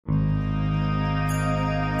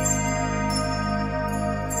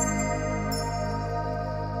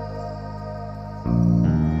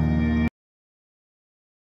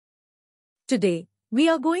Today, we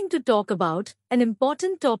are going to talk about an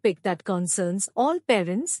important topic that concerns all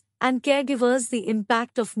parents and caregivers: the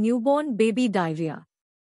impact of newborn baby diarrhea.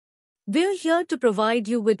 We're here to provide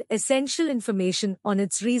you with essential information on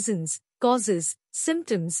its reasons, causes,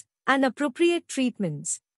 symptoms, and appropriate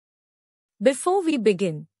treatments. Before we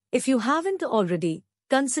begin, if you haven't already,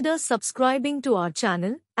 consider subscribing to our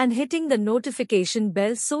channel and hitting the notification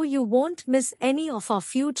bell so you won't miss any of our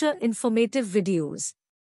future informative videos.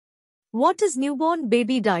 What is newborn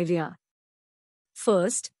baby diarrhea?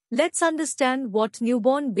 First, let's understand what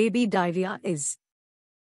newborn baby diarrhea is.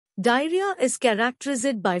 Diarrhea is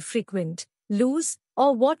characterized by frequent, loose,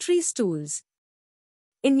 or watery stools.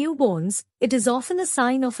 In newborns, it is often a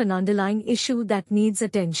sign of an underlying issue that needs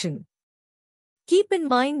attention. Keep in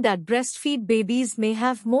mind that breastfeed babies may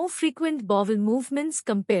have more frequent bowel movements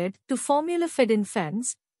compared to formula-fed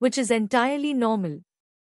infants, which is entirely normal.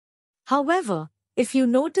 However, if you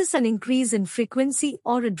notice an increase in frequency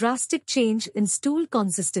or a drastic change in stool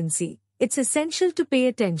consistency, it's essential to pay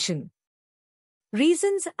attention.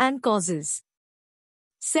 Reasons and causes.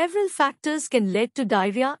 Several factors can lead to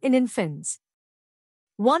diarrhea in infants.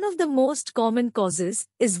 One of the most common causes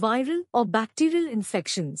is viral or bacterial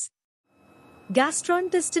infections.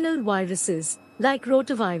 Gastrointestinal viruses, like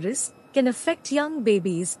rotavirus, can affect young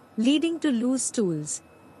babies, leading to loose stools.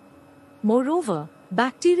 Moreover,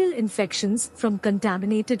 bacterial infections from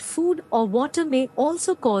contaminated food or water may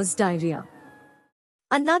also cause diarrhea.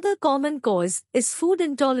 Another common cause is food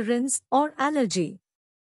intolerance or allergy.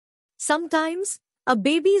 Sometimes, a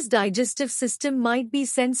baby's digestive system might be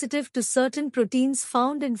sensitive to certain proteins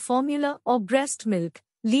found in formula or breast milk,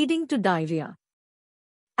 leading to diarrhea.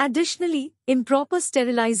 Additionally, improper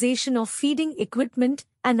sterilization of feeding equipment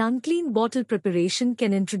and unclean bottle preparation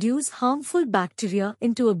can introduce harmful bacteria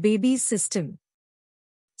into a baby's system.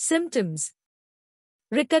 Symptoms.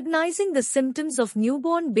 Recognizing the symptoms of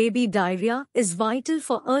newborn baby diarrhea is vital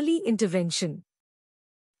for early intervention.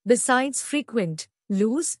 Besides frequent,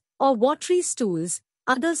 loose, or watery stools,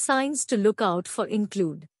 other signs to look out for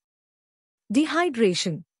include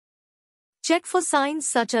dehydration. Check for signs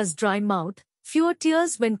such as dry mouth, fewer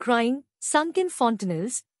tears when crying, sunken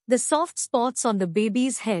fontanelles, the soft spots on the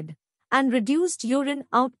baby's head, and reduced urine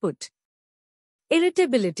output.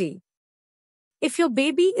 Irritability. If your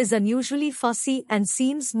baby is unusually fussy and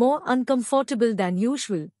seems more uncomfortable than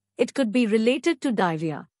usual, it could be related to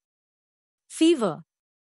diarrhea. Fever.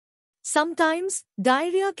 Sometimes,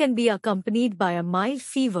 diarrhea can be accompanied by a mild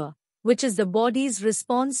fever, which is the body's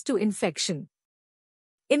response to infection.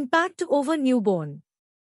 Impact over newborn.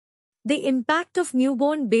 The impact of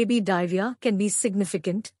newborn baby diarrhea can be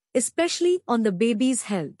significant, especially on the baby's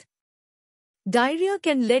health. Diarrhea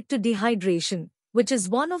can lead to dehydration, which is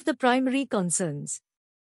one of the primary concerns.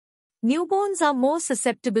 Newborns are more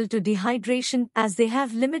susceptible to dehydration as they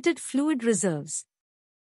have limited fluid reserves.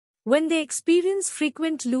 When they experience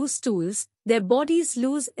frequent loose stools, their bodies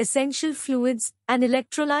lose essential fluids and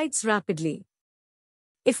electrolytes rapidly.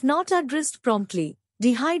 If not addressed promptly,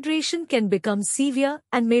 dehydration can become severe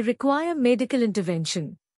and may require medical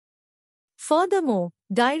intervention. Furthermore,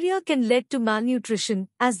 diarrhea can lead to malnutrition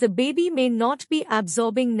as the baby may not be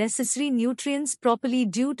absorbing necessary nutrients properly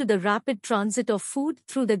due to the rapid transit of food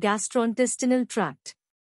through the gastrointestinal tract.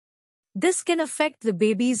 This can affect the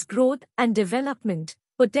baby's growth and development,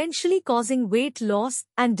 potentially causing weight loss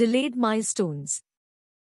and delayed milestones.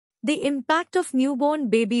 The impact of newborn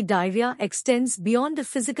baby diarrhea extends beyond the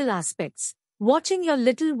physical aspects. Watching your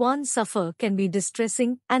little one suffer can be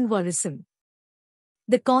distressing and worrisome.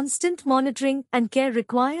 The constant monitoring and care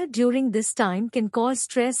required during this time can cause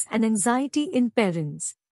stress and anxiety in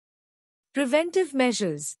parents. Preventive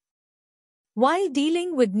measures. While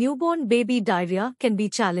dealing with newborn baby diarrhea can be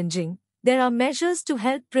challenging, there are measures to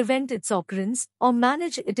help prevent its occurrence or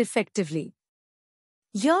manage it effectively.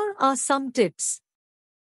 Here are some tips.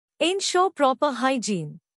 Ensure proper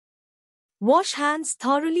hygiene. Wash hands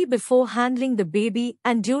thoroughly before handling the baby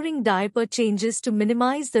and during diaper changes to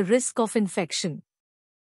minimize the risk of infection.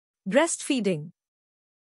 Breastfeeding.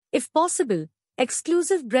 If possible,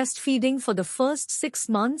 exclusive breastfeeding for the first 6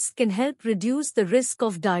 months can help reduce the risk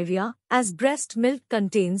of diarrhea as breast milk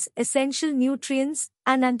contains essential nutrients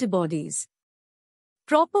and antibodies.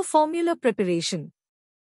 Proper formula preparation.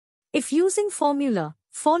 If using formula,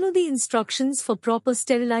 follow the instructions for proper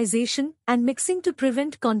sterilization and mixing to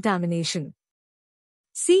prevent contamination.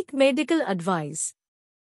 Seek medical advice.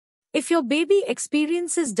 If your baby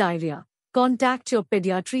experiences diarrhea, contact your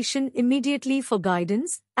pediatrician immediately for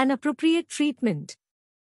guidance and appropriate treatment.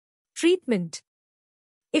 Treatment.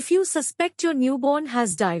 If you suspect your newborn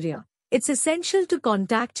has diarrhea, it's essential to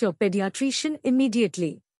contact your pediatrician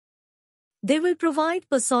immediately. They will provide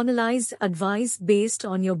personalized advice based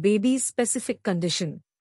on your baby's specific condition.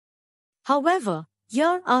 However,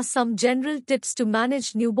 here are some general tips to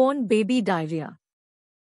manage newborn baby diarrhea.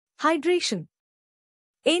 Hydration.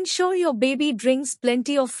 Ensure your baby drinks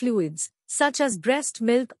plenty of fluids, such as breast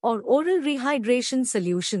milk or oral rehydration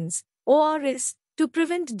solutions, ORS, to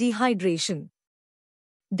prevent dehydration.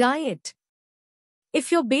 Diet.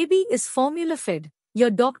 If your baby is formula-fed, your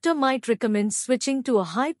doctor might recommend switching to a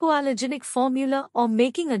hypoallergenic formula or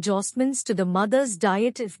making adjustments to the mother's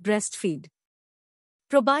diet if breastfeed.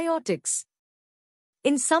 Probiotics.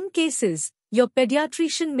 In some cases, your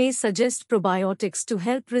pediatrician may suggest probiotics to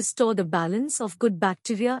help restore the balance of good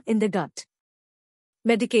bacteria in the gut.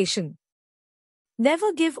 Medication.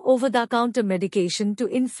 Never give over-the-counter medication to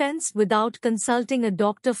infants without consulting a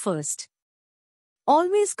doctor first.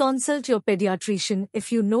 Always consult your pediatrician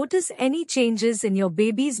if you notice any changes in your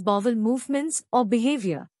baby's bowel movements or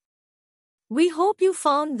behavior. We hope you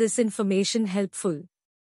found this information helpful.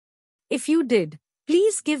 If you did,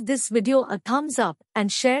 please give this video a thumbs up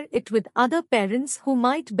and share it with other parents who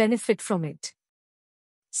might benefit from it.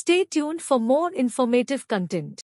 Stay tuned for more informative content.